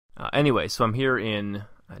Anyway, so I'm here in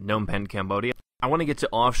Nomad, Cambodia. I want to get to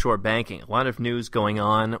offshore banking. A lot of news going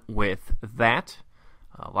on with that.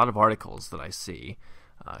 A lot of articles that I see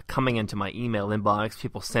coming into my email inbox.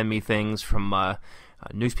 People send me things from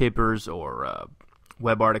newspapers or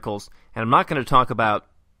web articles. And I'm not going to talk about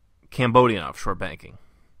Cambodian offshore banking.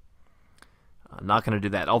 I'm not going to do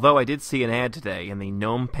that. Although I did see an ad today in the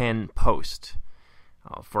Nomad Post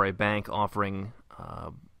for a bank offering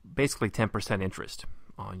basically 10% interest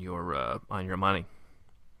on your money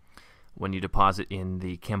when you deposit in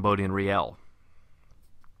the Cambodian riel.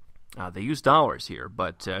 They use dollars here,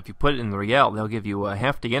 but if you put it in the riel, they'll give you a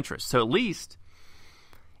hefty interest. So at least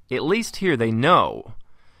here they know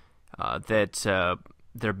that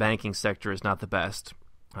their banking sector is not the best,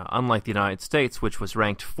 unlike the United States, which was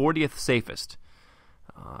ranked 40th safest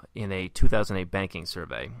in a 2008 banking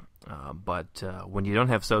survey. But when you don't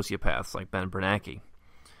have sociopaths like Ben Bernanke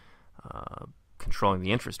controlling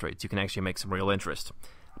the interest rates, you can actually make some real interest.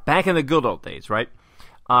 Back in the good old days, right?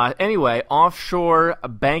 Anyway, offshore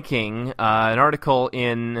banking, an article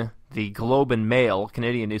in the Globe and Mail,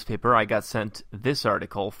 Canadian newspaper. I got sent this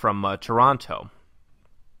article from Toronto,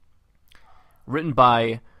 written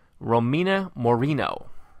by Romina Moreno.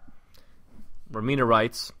 Romina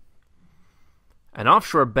writes, an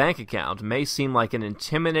offshore bank account may seem like an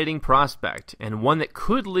intimidating prospect and one that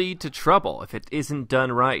could lead to trouble if it isn't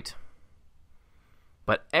done right.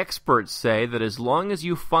 But experts say that as long as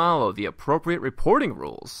you follow the appropriate reporting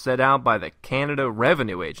rules set out by the Canada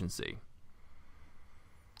Revenue Agency,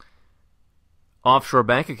 offshore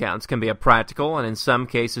bank accounts can be a practical and in some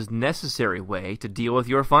cases necessary way to deal with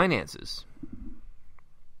your finances.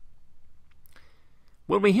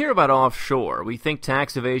 When we hear about offshore, we think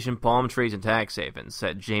tax evasion, palm trees, and tax havens,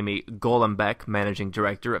 said Jamie Golembeck, Managing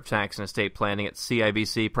Director of Tax and Estate Planning at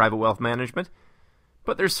CIBC Private Wealth Management.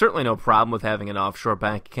 But there's certainly no problem with having an offshore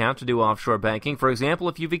bank account to do offshore banking, for example,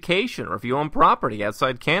 if you vacation or if you own property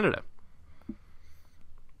outside Canada.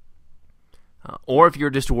 Or if you're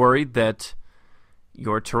just worried that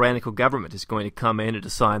your tyrannical government is going to come in and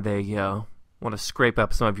decide they want to scrape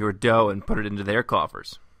up some of your dough and put it into their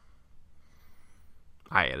coffers.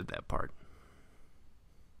 I added that part.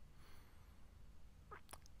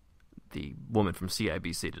 The woman from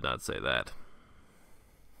CIBC did not say that.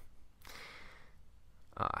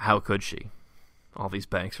 How could she? All these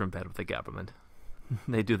banks are in bed with the government.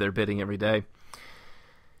 They do their bidding every day.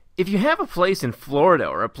 If you have a place in Florida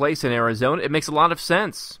or a place in Arizona, it makes a lot of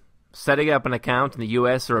sense. Setting up an account in the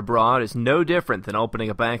U.S. or abroad is no different than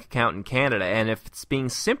opening a bank account in Canada, and if it's being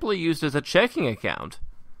simply used as a checking account,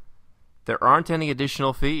 there aren't any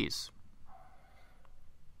additional fees.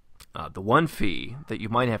 The one fee that you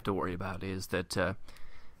might have to worry about is that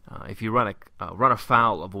if you run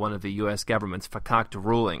afoul of one of the U.S. government's fakakta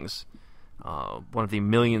rulings, one of the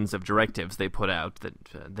millions of directives they put out that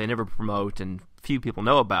they never promote and few people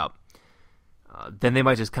know about, then they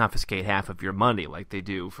might just confiscate half of your money like they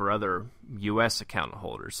do for other U.S. account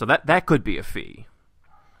holders. So that could be a fee.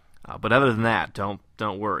 But other than that,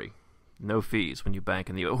 don't worry. No fees when you bank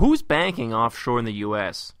in the U.S. Who's banking offshore in the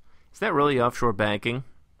U.S.? Is that really offshore banking?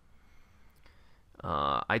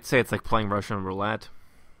 I'd say it's like playing Russian roulette.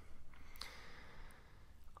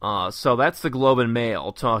 So that's the Globe and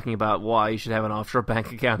Mail talking about why you should have an offshore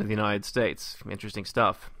bank account in the United States. Interesting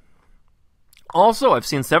stuff. Also, I've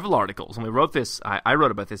seen several articles, and we wrote this. I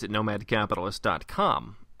wrote about this at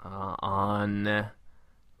nomadcapitalist.com on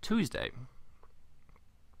Tuesday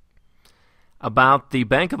about the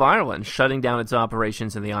Bank of Ireland shutting down its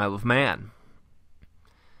operations in the Isle of Man.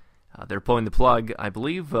 They're pulling the plug, I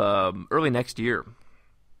believe, early next year.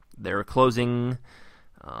 They're closing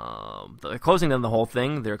down the whole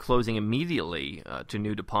thing. They're closing immediately to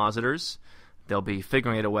new depositors. They'll be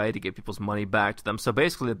figuring out a way to get people's money back to them. So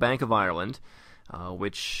basically, the Bank of Ireland,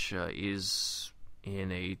 which is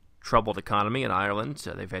in a troubled economy in Ireland,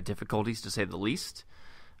 they've had difficulties to say the least.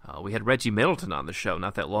 We had Reggie Middleton on the show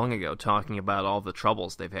not that long ago talking about all the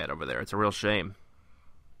troubles they've had over there. It's a real shame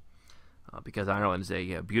because Ireland is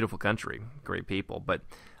a beautiful country, great people. But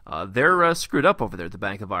they're screwed up over there at the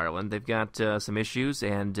Bank of Ireland. They've got some issues,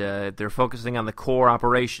 and they're focusing on the core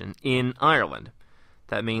operation in Ireland.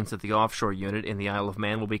 That means that the offshore unit in the Isle of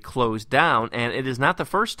Man will be closed down, and it is not the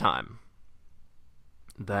first time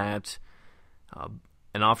that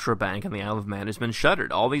an offshore bank in the Isle of Man has been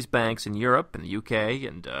shuttered. All these banks in Europe and the UK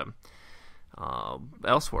and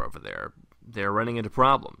elsewhere over there, they're running into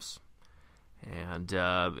problems. And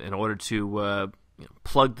in order to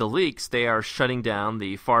plug the leaks, they are shutting down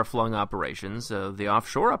the far-flung operations, the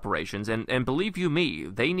offshore operations. And believe you me,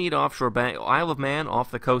 they need offshore bank. Isle of Man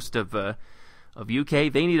off the coast of of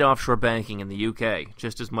UK, they need offshore banking in the UK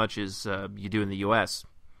just as much as you do in the US.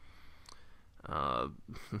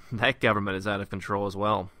 That government is out of control as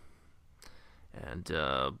well. And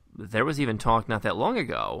there was even talk not that long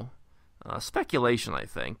ago, speculation I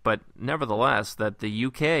think, but nevertheless, that the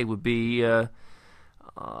UK would be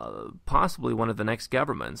possibly one of the next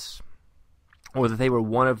governments, or that they were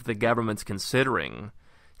one of the governments considering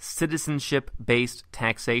citizenship-based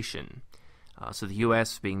taxation. So the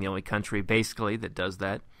U.S. being the only country basically that does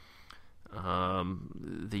that.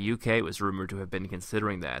 The UK was rumored to have been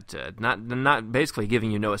considering that, not basically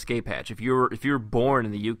giving you no escape hatch. If you're born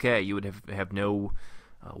in the UK, you would have no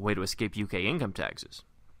way to escape UK income taxes,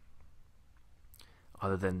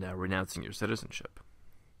 other than renouncing your citizenship.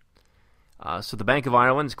 So the Bank of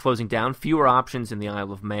Ireland is closing down. Fewer options in the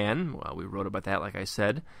Isle of Man. Well, we wrote about that, like I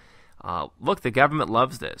said. Look, the government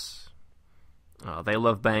loves this. They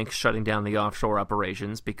love banks shutting down the offshore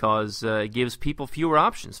operations because it gives people fewer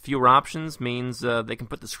options. Fewer options means they can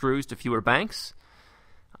put the screws to fewer banks.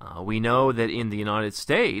 We know that in the United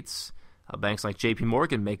States, banks like J.P.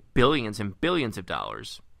 Morgan make billions and billions of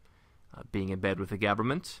dollars being in bed with the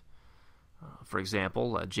government. For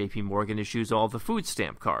example, J.P. Morgan issues all the food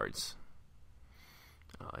stamp cards.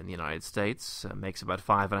 In the United States, makes about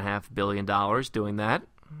 $5.5 billion doing that.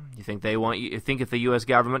 You think if the U.S.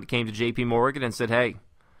 government came to J.P. Morgan and said, "Hey,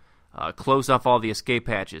 close off all the escape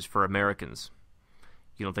hatches for Americans,"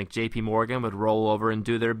 you don't think J.P. Morgan would roll over and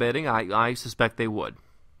do their bidding? I suspect they would.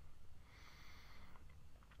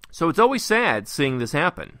 So it's always sad seeing this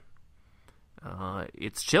happen.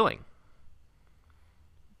 It's chilling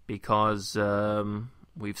because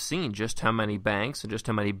we've seen just how many banks and just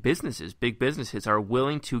how many businesses, big businesses, are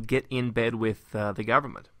willing to get in bed with the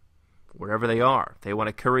government. Wherever they are. They want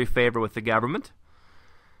to curry favor with the government,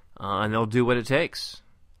 and they'll do what it takes.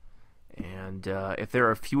 And if there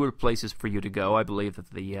are fewer places for you to go, I believe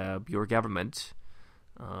that your government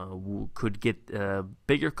could get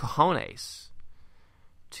bigger cojones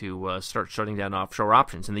to start shutting down offshore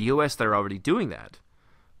options. In the U.S., they're already doing that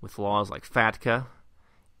with laws like FATCA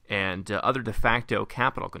and other de facto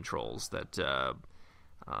capital controls that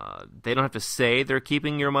they don't have to say they're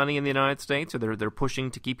keeping your money in the United States, or they're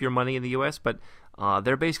pushing to keep your money in the U.S., but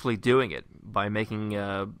they're basically doing it by making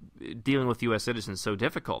dealing with U.S. citizens so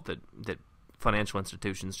difficult that financial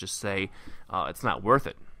institutions just say it's not worth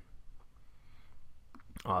it.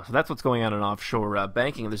 So that's what's going on in offshore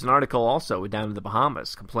banking. There's an article also down in the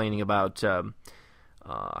Bahamas complaining about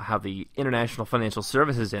how the international financial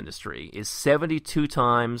services industry is 72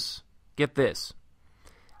 times, get this,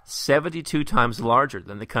 72 times larger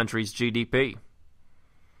than the country's GDP.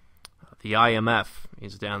 The IMF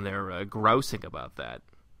is down there grousing about that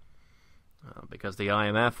because the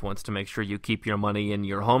IMF wants to make sure you keep your money in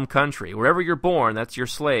your home country. Wherever you're born, that's your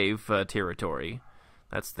slave territory.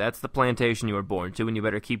 That's the plantation you were born to, and you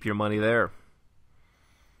better keep your money there.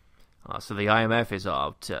 So the IMF is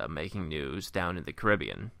out making news down in the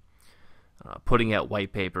Caribbean, putting out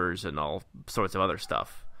white papers and all sorts of other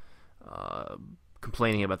stuff,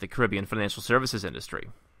 complaining about the Caribbean financial services industry,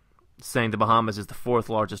 saying the Bahamas is the fourth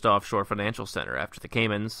largest offshore financial center after the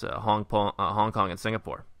Caymans, Hong Kong, and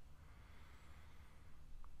Singapore.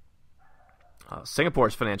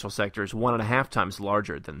 Singapore's financial sector is 1.5 times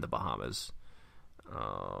larger than the Bahamas.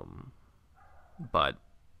 But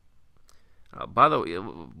by the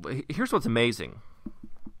way, here's what's amazing.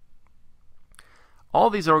 All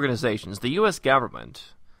these organizations, the U.S.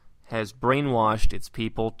 government has brainwashed its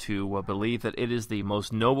people to believe that it is the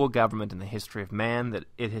most noble government in the history of man, that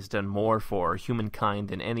it has done more for humankind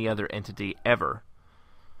than any other entity ever.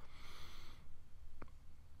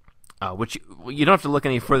 Which you don't have to look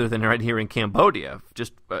any further than right here in Cambodia,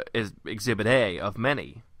 just as Exhibit A of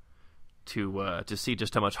many, to see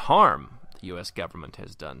just how much harm the U.S. government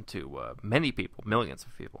has done to many people, millions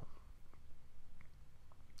of people.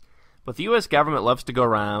 But the U.S. government loves to go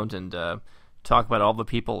around and talk about all the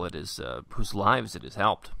people it is whose lives it has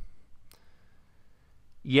helped.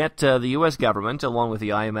 Yet the U.S. government, along with the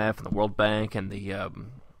IMF and the World Bank and the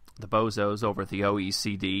bozos over at the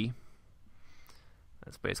OECD,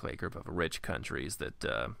 that's basically a group of rich countries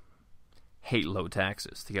that hate low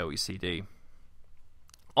taxes, the OECD.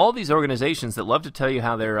 All these organizations that love to tell you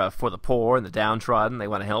how they're for the poor and the downtrodden, they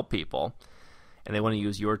want to help people, and they want to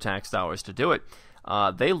use your tax dollars to do it.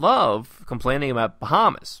 They love complaining about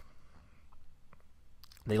Bahamas.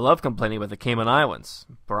 They love complaining about the Cayman Islands.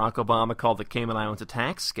 Barack Obama called the Cayman Islands a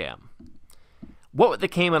tax scam. What would the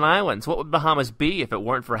Cayman Islands, what would Bahamas be if it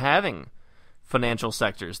weren't for having financial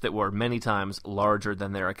sectors that were many times larger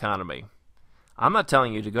than their economy? I'm not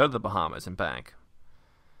telling you to go to the Bahamas and bank.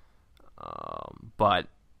 But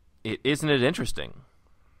isn't it interesting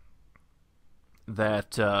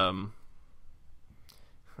that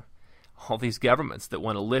all these governments that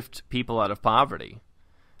want to lift people out of poverty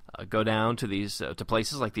go down to these to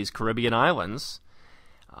places like these Caribbean islands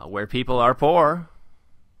where people are poor,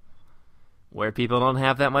 where people don't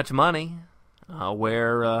have that much money,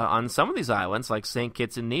 where on some of these islands, like St.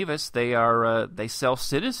 Kitts and Nevis, they sell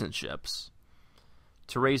citizenships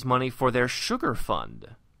to raise money for their sugar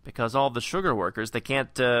fund, because all the sugar workers, they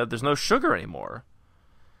can't. There's no sugar anymore,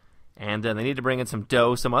 and they need to bring in some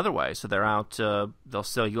dough some other way. So they're out. They'll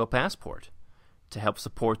sell you a passport to help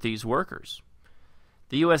support these workers.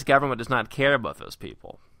 The U.S. government does not care about those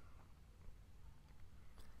people.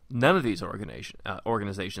 None of these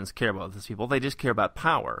organizations care about those people. They just care about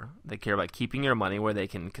power. They care about keeping your money where they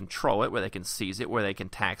can control it, where they can seize it, where they can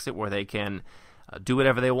tax it, where they can do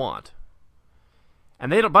whatever they want.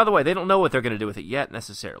 And they don't. By the way, they don't know what they're going to do with it yet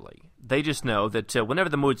necessarily. They just know that whenever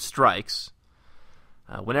the mood strikes,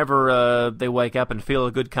 whenever they wake up and feel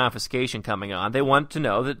a good confiscation coming on, they want to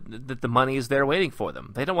know that the money is there waiting for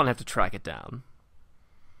them. They don't want to have to track it down.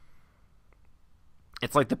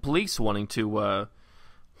 It's like the police wanting to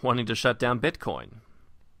shut down Bitcoin.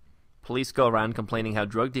 Police go around complaining how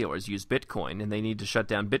drug dealers use Bitcoin, and they need to shut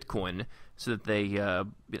down Bitcoin so that they,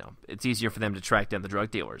 it's easier for them to track down the drug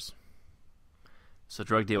dealers. So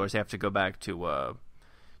drug dealers have to go back to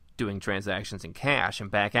doing transactions in cash and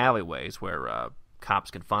back alleyways where cops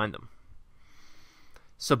can find them.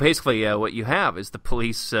 So basically what you have is the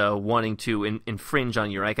police wanting to infringe on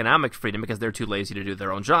your economic freedom because they're too lazy to do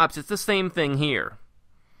their own jobs. It's the same thing here.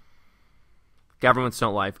 Governments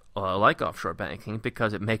don't like offshore banking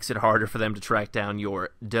because it makes it harder for them to track down your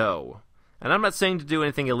dough. And I'm not saying to do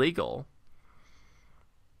anything illegal.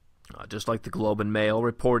 Just like the Globe and Mail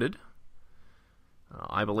reported,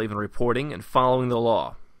 I believe in reporting and following the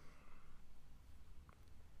law.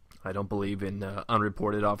 I don't believe in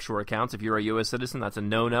unreported offshore accounts. If you're a U.S. citizen, that's a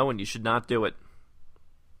no-no, and you should not do it.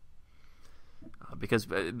 Because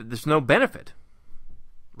there's no benefit,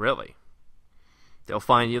 really. They'll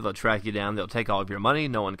find you, they'll track you down, they'll take all of your money,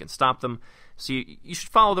 no one can stop them. So you should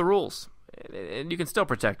follow the rules. And you can still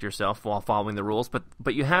protect yourself while following the rules,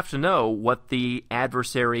 but you have to know what the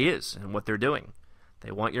adversary is and what they're doing.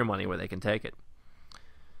 They want your money where they can take it.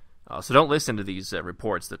 So don't listen to these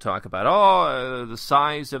reports that talk about, the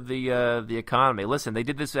size of the economy. Listen, they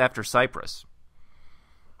did this after Cyprus.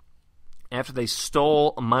 After they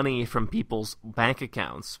stole money from people's bank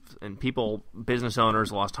accounts, and business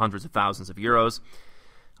owners lost hundreds of thousands of euros,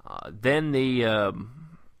 then the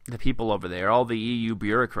people over there, all the EU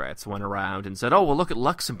bureaucrats, went around and said, "Oh, well, look at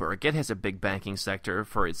Luxembourg. It has a big banking sector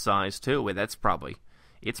for its size too. Well, that's probably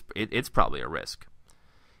it's probably a risk."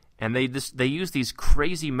 And they use these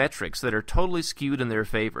crazy metrics that are totally skewed in their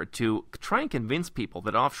favor to try and convince people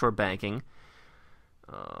that offshore banking,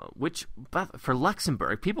 which for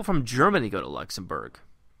Luxembourg, people from Germany go to Luxembourg.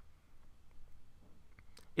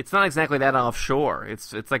 It's not exactly that offshore.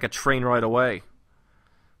 It's like a train ride away.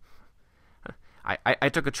 I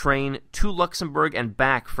took a train to Luxembourg and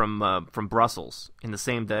back from Brussels in the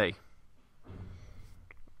same day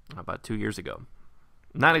about 2 years ago.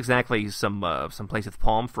 Not exactly some place with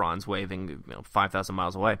palm fronds waving 5,000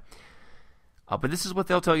 miles away. But this is what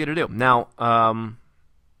they'll tell you to do. Now,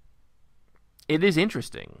 it is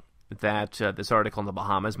interesting that this article in the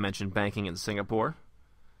Bahamas mentioned banking in Singapore.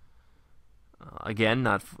 Again,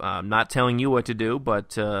 not telling you what to do,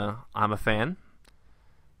 but I'm a fan.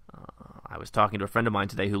 I was talking to a friend of mine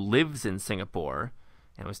today who lives in Singapore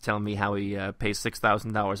and was telling me how he pays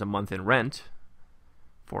 $6,000 a month in rent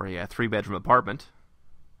for a 3-bedroom apartment.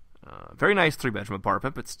 Very nice 3-bedroom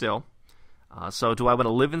apartment, but still. So do I want to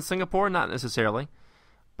live in Singapore? Not necessarily.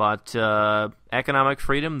 But economic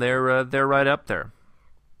freedom, they're right up there.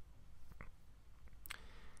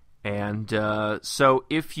 And so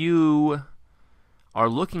if you are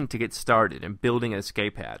looking to get started in building an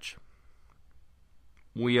escape hatch,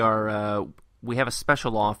 we have a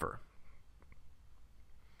special offer.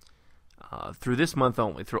 Through this month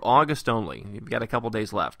only, through August only, you've got a couple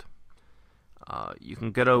days left. You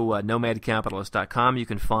can go to nomadcapitalist.com. You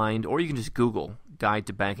can find, or you can just Google Guide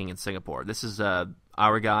to Banking in Singapore. This is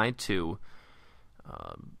our guide to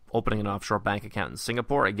opening an offshore bank account in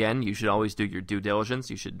Singapore. Again, you should always do your due diligence.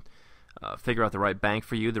 You should figure out the right bank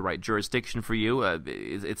for you, the right jurisdiction for you.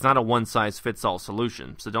 It's not a one-size-fits-all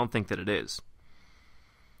solution, so don't think that it is.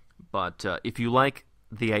 But if you like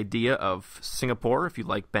the idea of Singapore, if you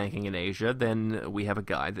like banking in Asia, then we have a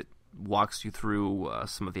guide that walks you through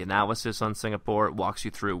some of the analysis on Singapore. It walks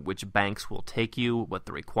you through which banks will take you, what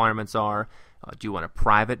the requirements are. Do you want a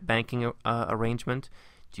private banking arrangement?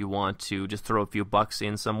 Do you want to just throw a few bucks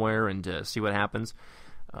in somewhere and see what happens?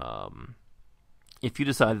 If you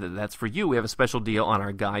decide that that's for you, we have a special deal on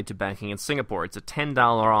our guide to banking in Singapore. It's a $10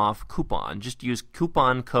 off coupon. Just use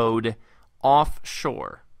coupon code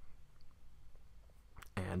OFFSHORE,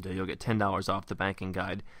 and you'll get $10 off the banking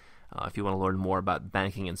guide if you want to learn more about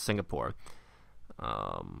banking in Singapore.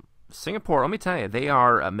 Singapore, let me tell you, they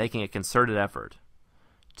are making a concerted effort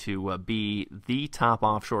to be the top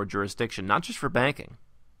offshore jurisdiction, not just for banking,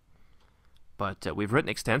 but we've written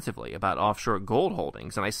extensively about offshore gold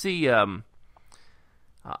holdings, and I see.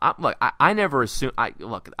 I never assume.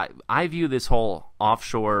 I view this whole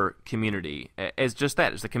offshore community as just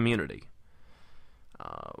that, as a community.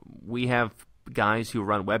 We have guys who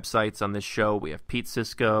run websites on this show. We have Pete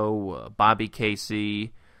Sisko, Bobby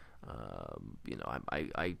Casey.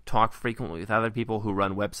 I talk frequently with other people who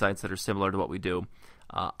run websites that are similar to what we do.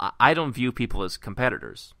 I don't view people as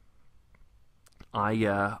competitors.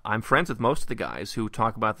 I'm friends with most of the guys who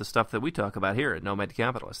talk about the stuff that we talk about here at Nomad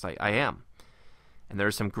Capitalist. I am. And there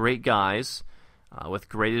are some great guys with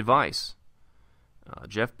great advice.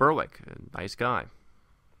 Jeff Berwick, a nice guy.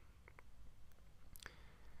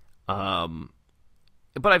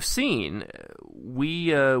 But I've seen,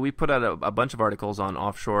 we put out a bunch of articles on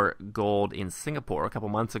offshore gold in Singapore a couple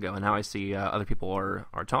months ago, and now I see other people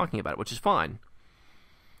are talking about it, which is fine.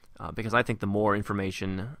 Because I think the more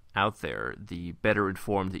information out there, the better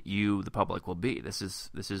informed that you, the public, will be. This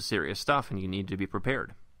is serious stuff, and you need to be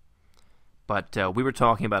prepared. But we were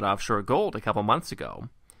talking about offshore gold a couple months ago,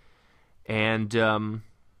 and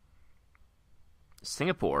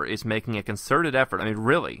Singapore is making a concerted effort. I mean,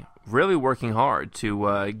 really, really working hard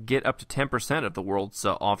to get up to 10% of the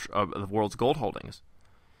world's gold holdings.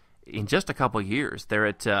 In just a couple years, they're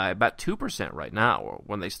at about 2% right now,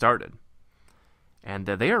 when they started. And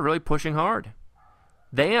they are really pushing hard.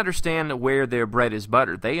 They understand where their bread is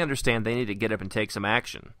buttered. They understand they need to get up and take some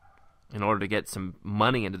action in order to get some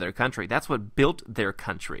money into their country. That's what built their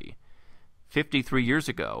country. 53 years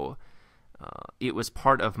ago, it was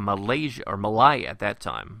part of Malaysia, or Malaya at that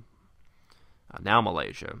time, now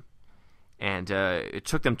Malaysia. And it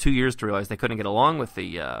took them 2 years to realize they couldn't get along with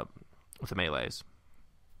the Malays.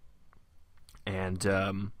 And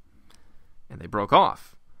they broke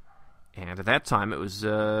off. And at that time, it was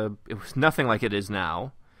nothing like it is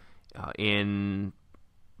now. In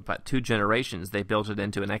about 2 generations, they built it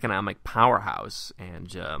into an economic powerhouse, and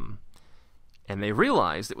they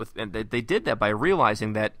realized that they did that by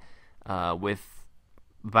realizing that with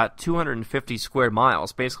about 250 square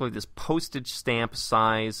miles, basically this postage stamp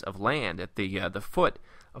size of land at the foot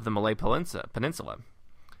of the Malay Peninsula,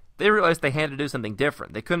 they realized they had to do something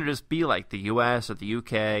different. They couldn't just be like the U.S. or the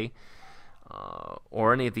U.K.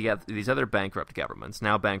 Or any of these other bankrupt governments,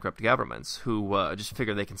 now bankrupt governments, who just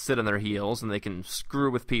figure they can sit on their heels and they can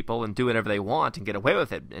screw with people and do whatever they want and get away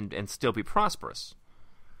with it and still be prosperous.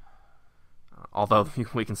 Although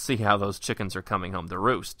we can see how those chickens are coming home to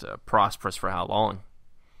roost. Prosperous for how long?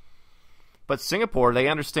 But Singapore, they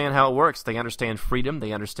understand how it works. They understand freedom.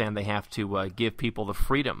 They understand they have to give people the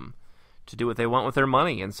freedom to do what they want with their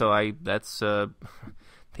money. And so the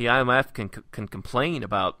IMF can complain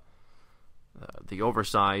about the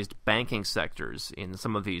oversized banking sectors in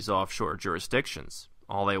some of these offshore jurisdictions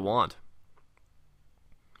all they want.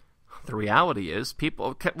 The reality is,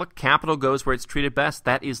 capital goes where it's treated best.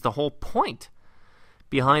 That is the whole point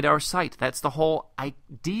behind our site. That's the whole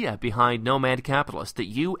idea behind Nomad Capitalist, that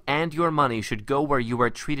you and your money should go where you are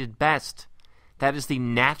treated best. That is the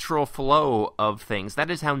natural flow of things.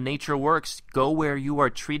 That is how nature works. Go where you are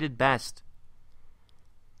treated best.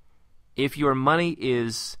 If your money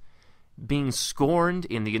is being scorned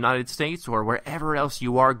in the United States or wherever else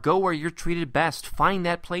you are, go where you're treated best. Find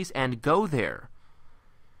that place and go there.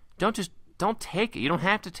 Don't take it. You don't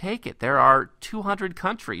have to take it. There are 200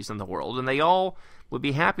 countries in the world, and they all would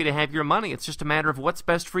be happy to have your money. It's just a matter of what's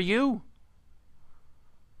best for you.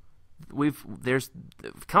 We've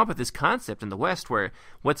come up with this concept in the West where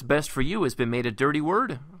what's best for you has been made a dirty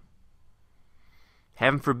word.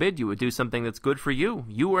 Heaven forbid you would do something that's good for you.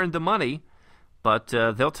 You earned the money, but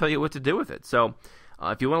they'll tell you what to do with it. So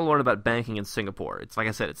if you want to learn about banking in Singapore, it's like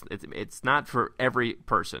I said, it's not for every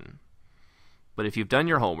person. But if you've done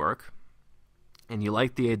your homework and you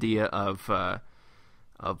like the idea of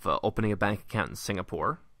opening a bank account in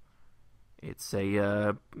Singapore, it's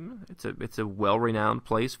a well-renowned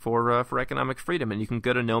place for economic freedom. And you can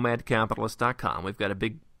go to nomadcapitalist.com. We've got a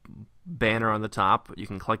big banner on the top. You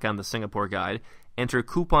can click on the Singapore guide, enter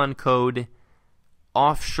coupon code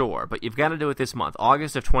offshore, but you've got to do it this month,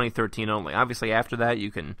 August of 2013 only. Obviously, after that,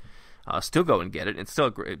 you can still go and get it.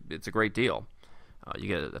 It's a great deal. You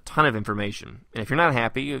get a ton of information, and if you're not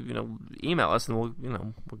happy, email us, and we'll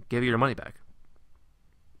give you your money back.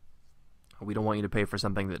 We don't want you to pay for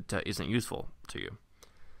something that isn't useful to you.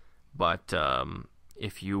 But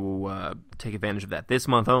if you take advantage of that this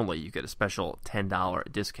month only, you get a special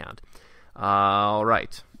 $10 discount. All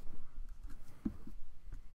right.